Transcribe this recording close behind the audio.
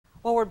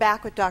Well, we're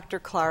back with Dr.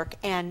 Clark,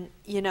 and,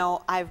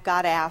 I've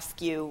got to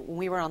ask you, when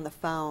we were on the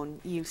phone,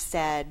 you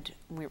said,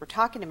 when we were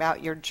talking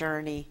about your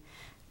journey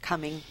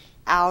coming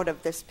out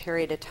of this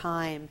period of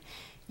time,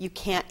 you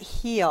can't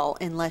heal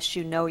unless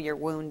you know you're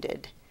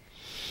wounded.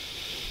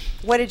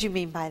 What did you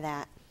mean by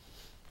that?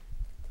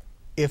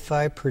 If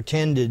I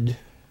pretended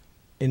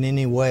in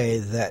any way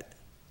that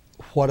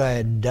what I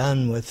had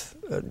done with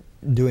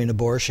doing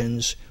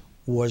abortions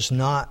was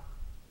not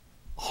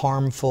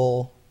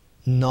harmful,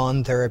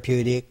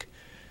 non-therapeutic,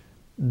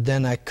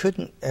 then I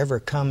couldn't ever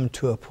come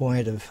to a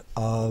point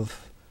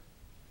of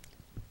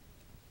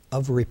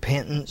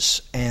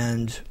repentance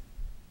and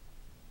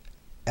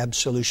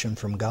absolution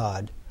from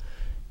God.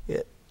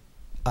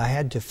 I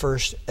had to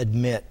first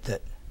admit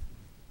that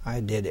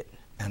I did it,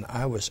 and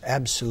I was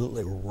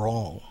absolutely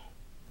wrong.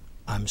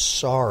 I'm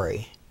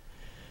sorry.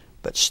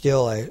 But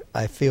still,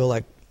 I feel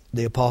like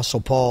the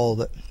Apostle Paul,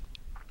 that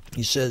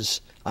he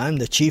says, I'm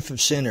the chief of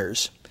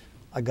sinners.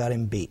 I got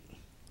him beat.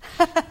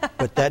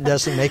 But that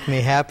doesn't make me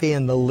happy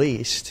in the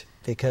least,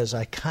 because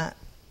I can't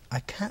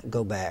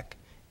go back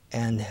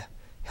and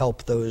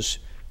help those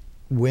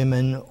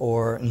women,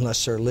 or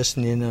unless they're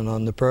listening in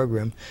on the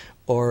program,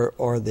 or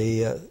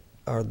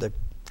the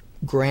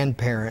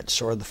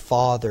grandparents or the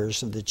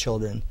fathers of the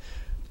children.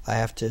 I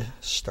have to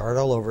start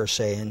all over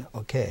saying,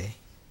 okay,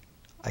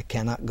 I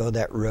cannot go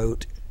that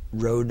road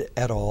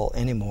at all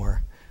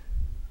anymore.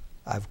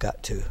 I've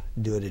got to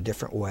do it a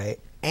different way,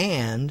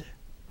 and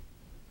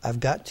I've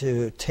got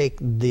to take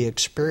the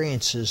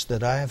experiences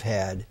that I've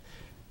had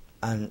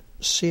and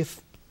see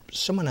if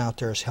someone out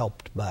there is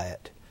helped by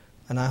it.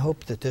 And I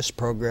hope that this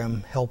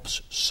program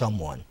helps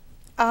someone.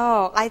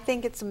 Oh, I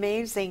think it's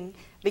amazing,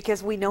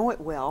 because we know it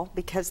will,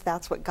 because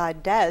that's what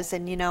God does.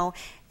 And,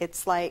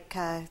 it's like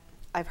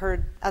I've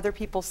heard other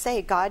people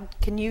say, God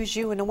can use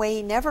you in a way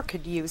he never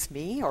could use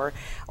me,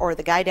 or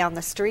the guy down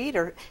the street,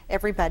 or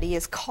everybody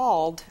is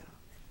called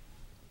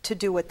to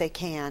do what they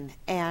can.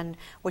 And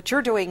what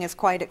you're doing is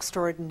quite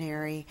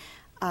extraordinary.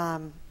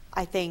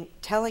 I think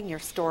telling your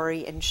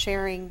story and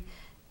sharing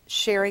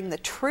the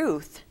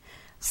truth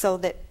so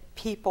that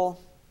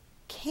people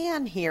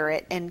can hear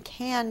it and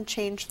can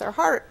change their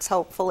hearts,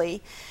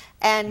 hopefully.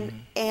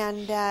 And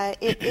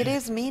it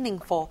is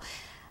meaningful.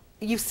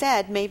 You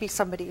said maybe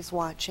somebody's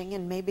watching,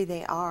 and maybe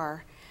they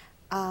are.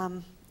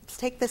 Let's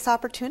take this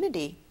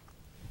opportunity.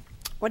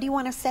 What do you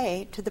want to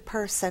say to the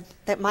person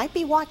that might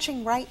be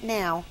watching right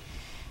now,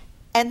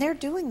 and they're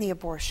doing the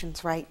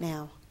abortions right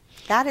now?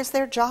 That is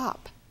their job.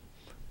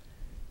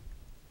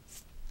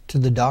 To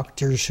the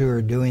doctors who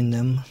are doing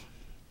them,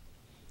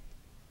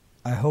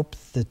 I hope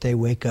that they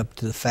wake up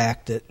to the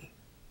fact that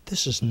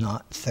this is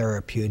not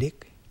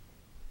therapeutic.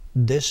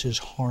 This is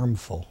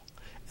harmful,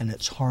 and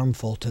it's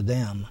harmful to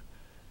them.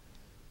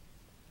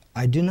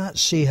 I do not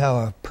see how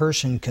a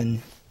person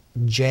can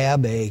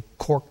jab a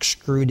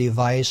corkscrew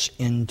device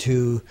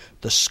into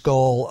the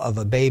skull of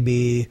a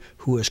baby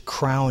who is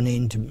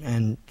crowning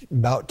and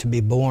about to be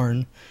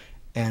born,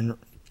 and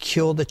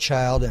kill the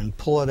child and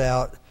pull it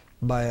out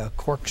by a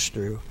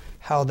corkscrew.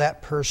 How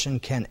that person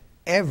can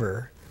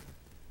ever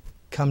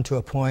come to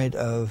a point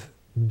of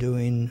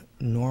doing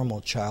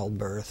normal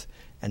childbirth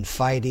and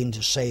fighting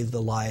to save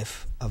the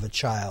life of a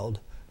child.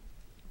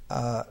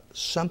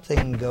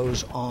 Something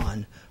goes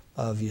on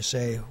of, you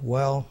say,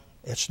 well,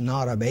 it's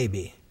not a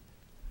baby.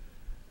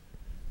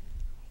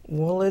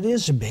 Well, it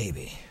is a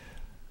baby.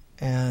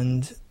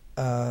 And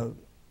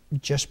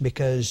just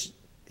because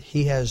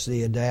he has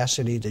the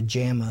audacity to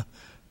jam a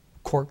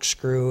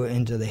corkscrew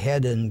into the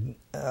head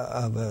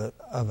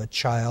of a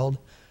child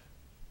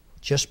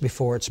just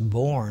before it's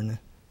born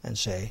and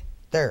say,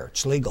 there,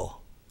 it's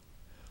legal.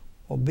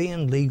 Well,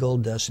 being legal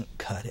doesn't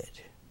cut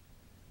it.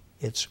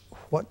 It's,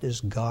 what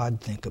does God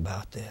think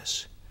about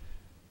this?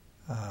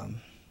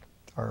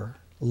 Our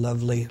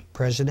lovely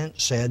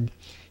president said,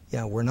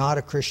 we're not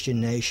a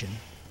Christian nation.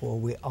 Well,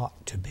 we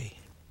ought to be.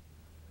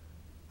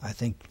 I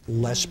think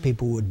less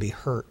people would be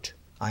hurt.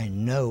 I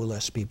know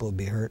less people would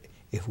be hurt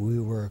if we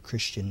were a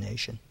Christian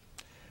nation.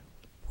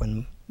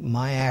 When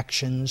my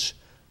actions,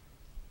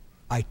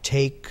 I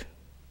take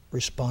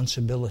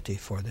responsibility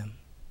for them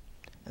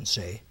and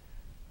say,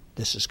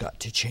 this has got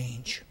to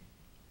change.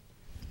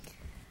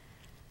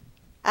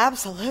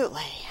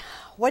 Absolutely.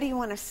 What do you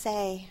want to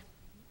say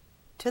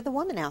to the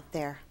woman out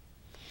there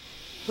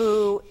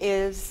who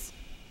is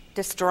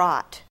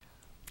distraught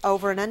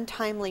over an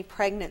untimely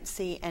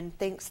pregnancy and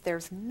thinks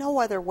there's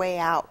no other way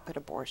out but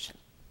abortion?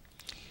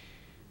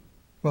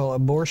 Well,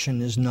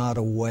 abortion is not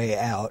a way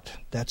out.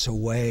 That's a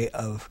way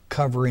of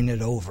covering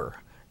it over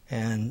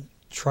and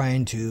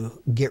trying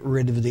to get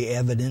rid of the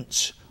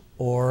evidence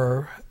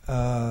or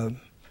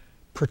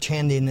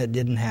pretending it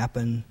didn't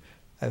happen.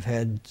 I've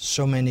had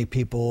so many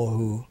people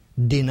who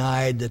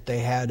denied that they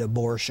had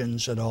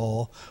abortions at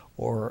all,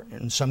 or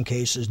in some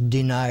cases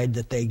denied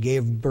that they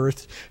gave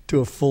birth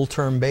to a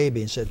full-term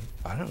baby and said,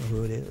 I don't know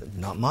who it is,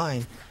 not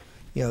mine.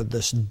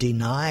 This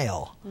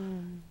denial,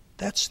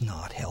 that's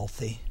not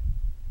healthy.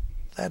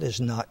 That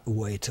is not a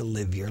way to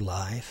live your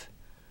life.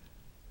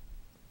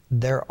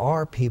 there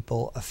are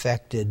people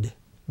affected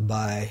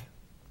by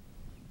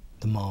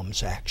the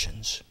mom's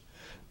actions.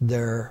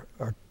 There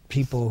are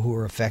people who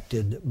are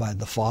affected by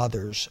the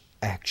father's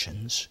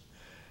actions.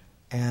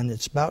 And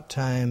it's about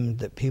time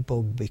that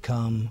people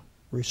become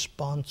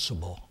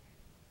responsible.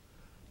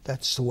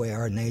 That's the way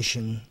our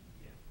nation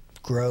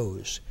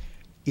grows.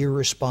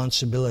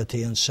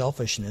 Irresponsibility and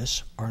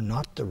selfishness are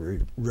not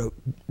the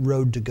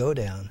road to go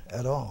down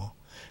at all.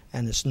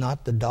 And it's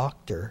not the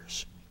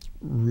doctor's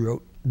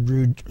road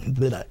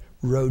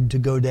to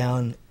go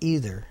down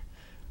either.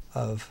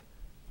 Of,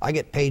 I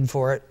get paid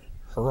for it,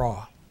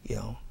 hurrah,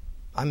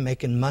 I'm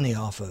making money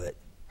off of it,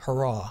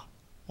 hurrah.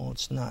 Well,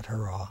 it's not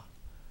hurrah.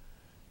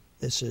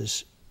 This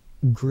is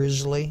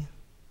grisly,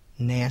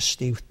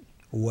 nasty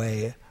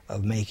way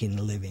of making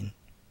a living.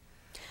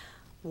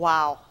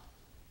 Wow.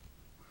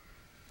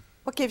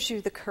 What gives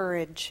you the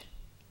courage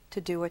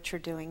to do what you're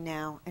doing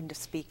now and to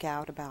speak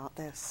out about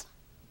this?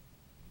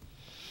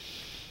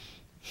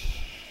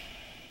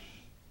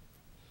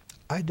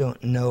 I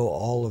don't know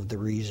all of the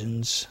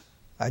reasons.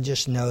 I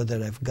just know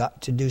that I've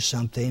got to do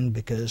something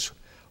because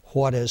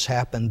what has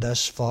happened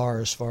thus far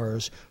as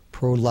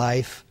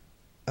pro-life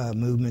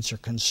movements are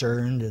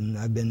concerned, and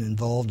I've been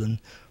involved in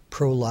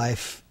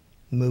pro-life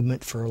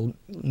movement for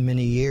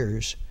many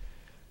years,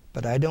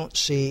 but I don't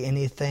see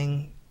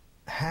anything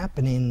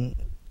happening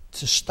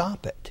to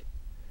stop it.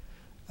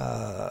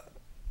 The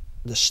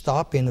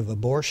stopping of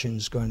abortion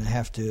is going to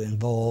have to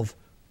involve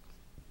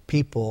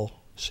people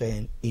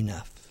saying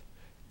enough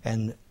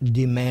and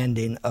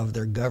demanding of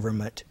their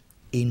government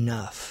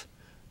enough.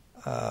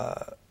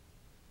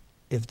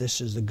 If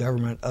this is the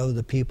government of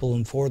the people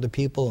and for the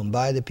people and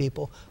by the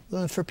people,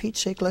 well, then for Pete's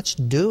sake, let's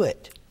do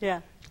it.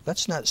 Yeah.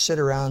 Let's not sit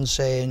around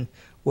saying,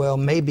 well,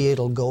 maybe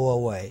it'll go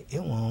away.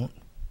 It won't.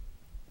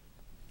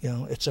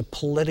 It's a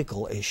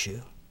political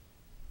issue,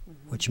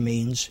 which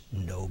means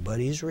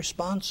nobody's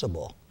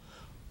responsible.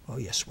 Oh,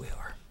 yes, we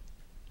are.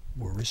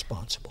 We're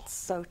responsible.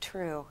 So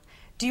true.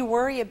 Do you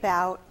worry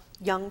about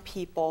young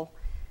people,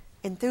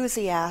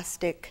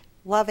 enthusiastic,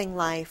 loving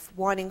life,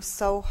 wanting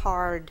so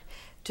hard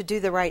to do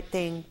the right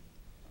thing,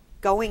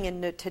 going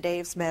into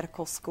today's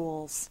medical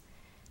schools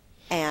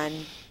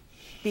and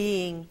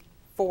being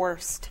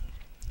forced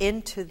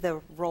into the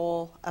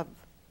role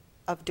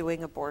of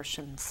doing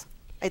abortions?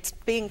 It's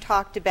being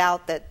talked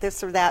about that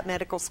this or that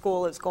medical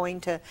school is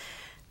going to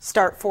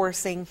start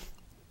forcing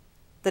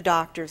the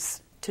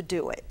doctors to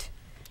do it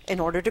in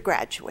order to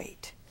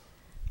graduate.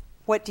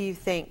 What do you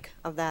think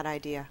of that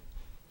idea?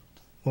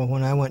 Well,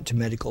 when I went to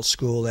medical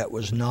school, that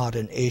was not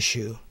an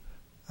issue.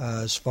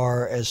 As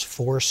far as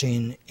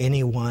forcing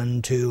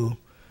anyone to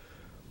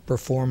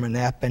perform an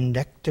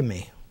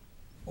appendectomy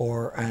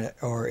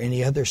or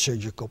any other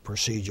surgical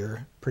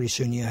procedure, pretty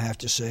soon you have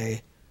to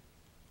say,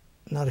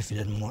 not if you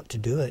didn't want to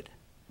do it.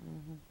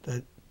 Mm-hmm.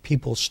 That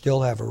people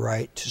still have a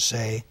right to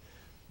say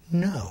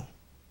no.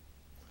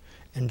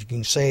 And you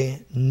can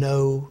say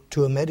no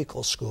to a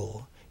medical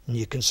school, and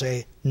you can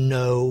say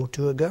no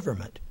to a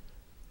government.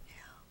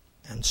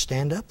 Yeah. And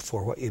stand up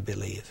for what you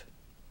believe.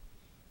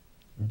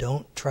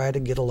 Don't try to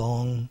get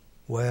along,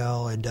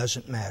 well, it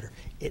doesn't matter.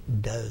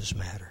 It does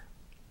matter.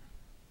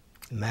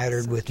 It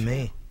mattered with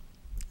me.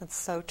 That's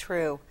so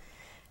true.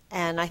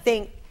 And I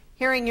think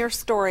hearing your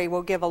story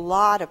will give a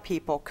lot of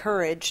people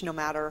courage, no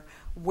matter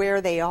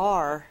where they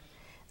are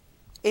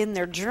in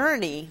their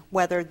journey,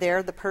 whether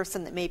they're the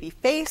person that may be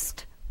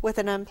faced with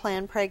an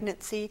unplanned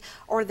pregnancy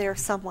or they're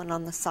someone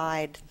on the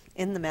side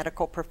in the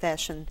medical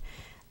profession.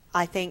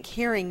 I think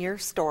hearing your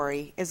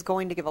story is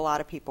going to give a lot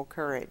of people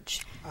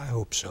courage. I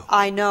hope so.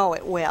 I know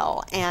it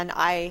will. And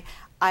I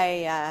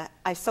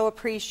so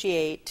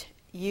appreciate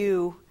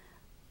you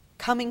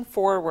coming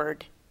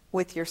forward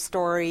with your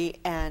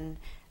story and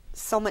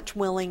so much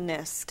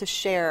willingness to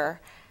share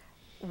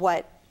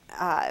what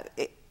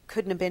it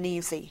couldn't have been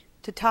easy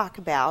to talk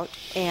about.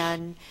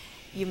 And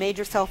you made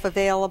yourself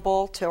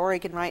available to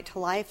Oregon Right to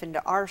Life and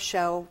to our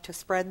show to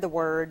spread the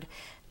word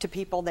to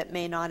people that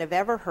may not have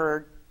ever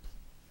heard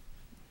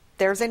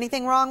there's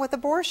anything wrong with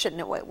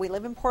abortion. We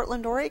live in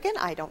Portland, Oregon.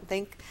 I don't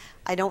think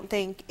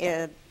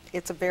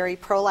it's a very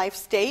pro-life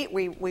state.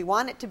 We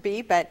want it to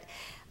be, but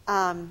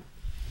I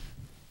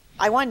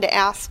wanted to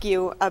ask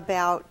you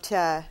about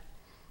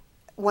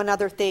one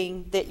other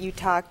thing that you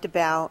talked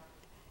about,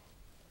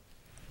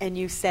 and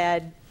you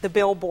said the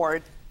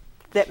billboard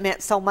that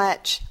meant so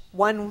much.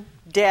 One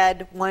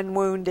dead, one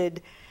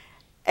wounded,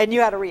 and you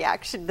had a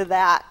reaction to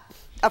that.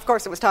 Of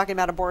course, it was talking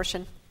about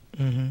abortion.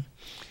 Mm-hmm.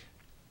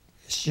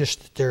 It's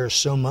just that there's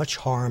so much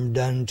harm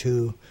done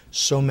to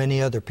so many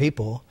other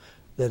people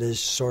that is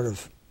sort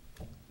of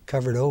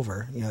covered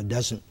over.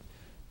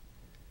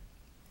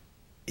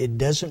 It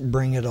doesn't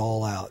bring it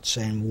all out,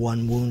 saying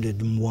one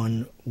wounded and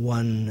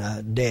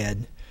one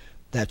dead.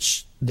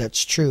 That's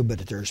true, but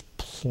there's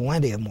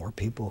plenty of more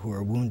people who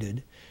are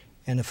wounded.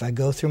 And if I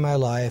go through my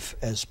life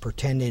as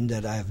pretending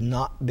that I have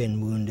not been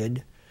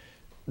wounded,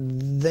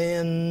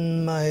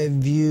 then my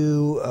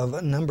view of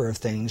a number of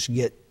things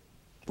get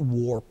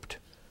warped.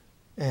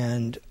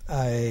 And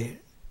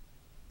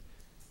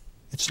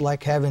It's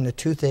like having a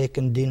toothache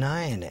and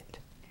denying it.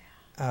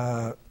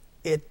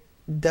 It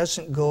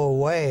doesn't go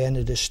away, and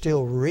it is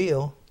still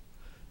real,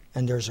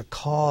 and there's a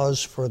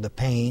cause for the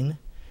pain.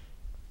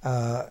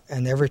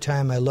 And every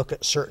time I look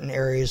at certain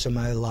areas of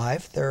my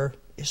life, there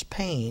is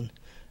pain,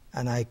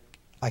 and I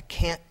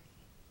can't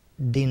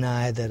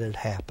deny that it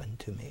happened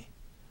to me.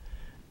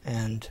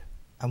 And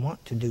I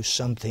want to do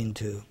something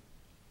to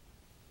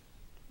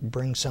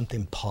bring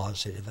something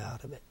positive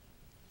out of it.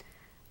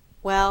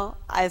 Well,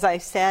 as I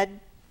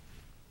said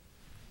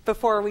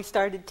before we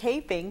started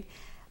taping,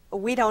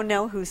 we don't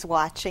know who's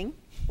watching.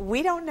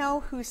 We don't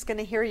know who's going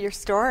to hear your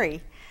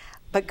story,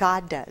 but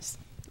God does.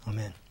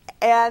 Amen.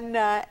 And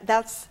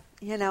that's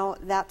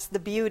the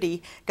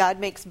beauty. God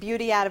makes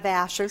beauty out of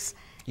ashes.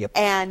 Yep.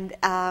 And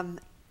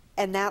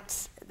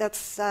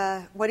that's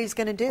what He's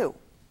going to do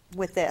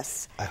with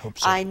this. I hope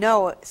so. I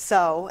know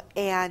so.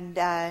 And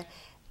I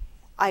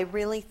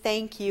really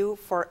thank you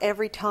for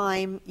every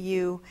time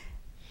you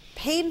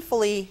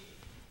painfully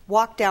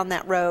walk down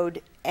that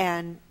road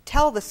and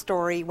tell the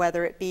story,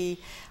 whether it be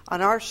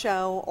on our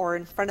show or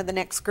in front of the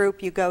next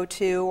group you go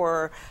to,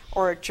 or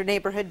at your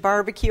neighborhood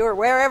barbecue, or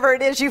wherever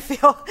it is you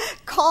feel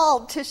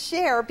called to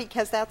share,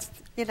 because that's,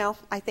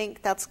 I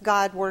think that's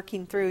God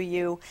working through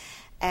you,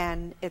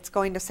 and it's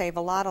going to save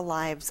a lot of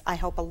lives. I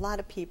hope a lot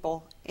of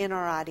people in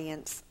our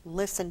audience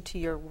listen to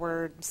your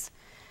words.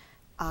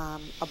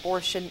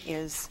 Abortion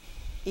is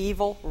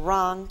evil,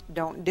 wrong,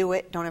 don't do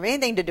it, don't have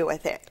anything to do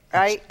with it,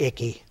 right? It's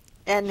icky.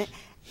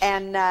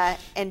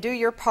 And do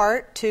your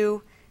part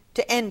to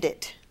end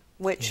it,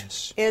 which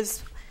Yes.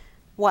 is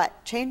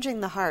what? Changing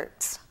the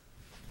hearts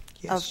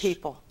Yes. of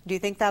people. Do you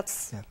think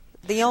that's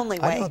the only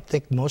way? I don't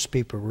think most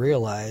people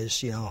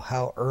realize,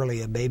 how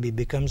early a baby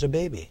becomes a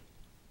baby.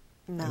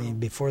 No. I mean,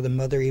 before the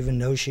mother even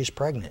knows she's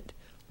pregnant,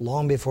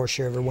 long before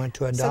she ever went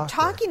to a So doctor.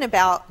 talking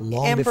about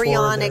Long before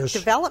embryonic there's-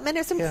 development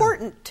is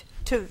important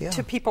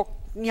to people,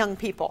 young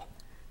people.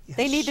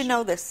 They Yes. need to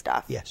know this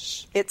stuff.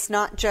 Yes. It's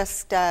not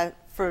just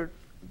for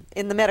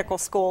in the medical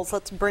schools.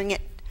 Let's bring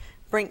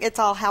it's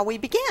all how we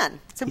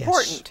began. It's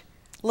important.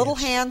 Little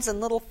Yes. hands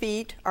and little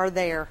feet are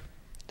there.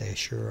 They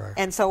sure are.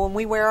 And so when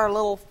we wear our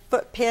little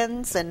foot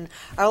pins and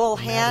our little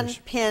It hand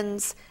matters.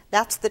 pins,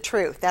 that's the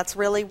truth. That's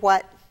really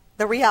what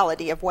the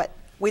reality of what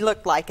we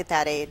looked like at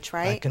that age,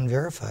 right? I can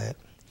verify it.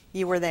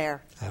 You were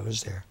there. I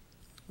was there.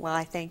 Well,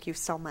 I thank you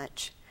so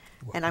much.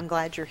 You're And I'm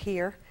glad you're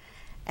here.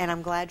 And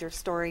I'm glad your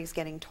story is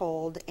getting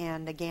told.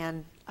 And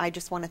again, I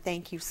just want to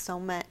thank you so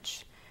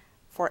much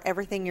for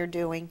everything you're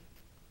doing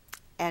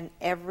and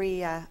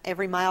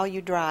every mile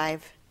you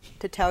drive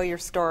to tell your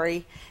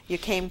story. You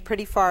came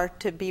pretty far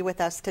to be with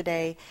us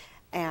today,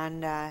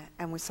 and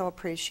we so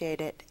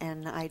appreciate it.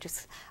 And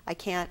I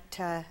can't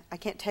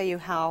tell you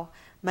how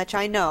much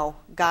I know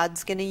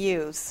God's going to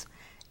use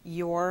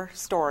your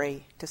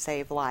story to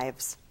save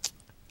lives.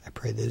 I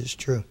pray that it's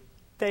true.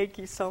 Thank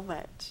you so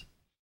much.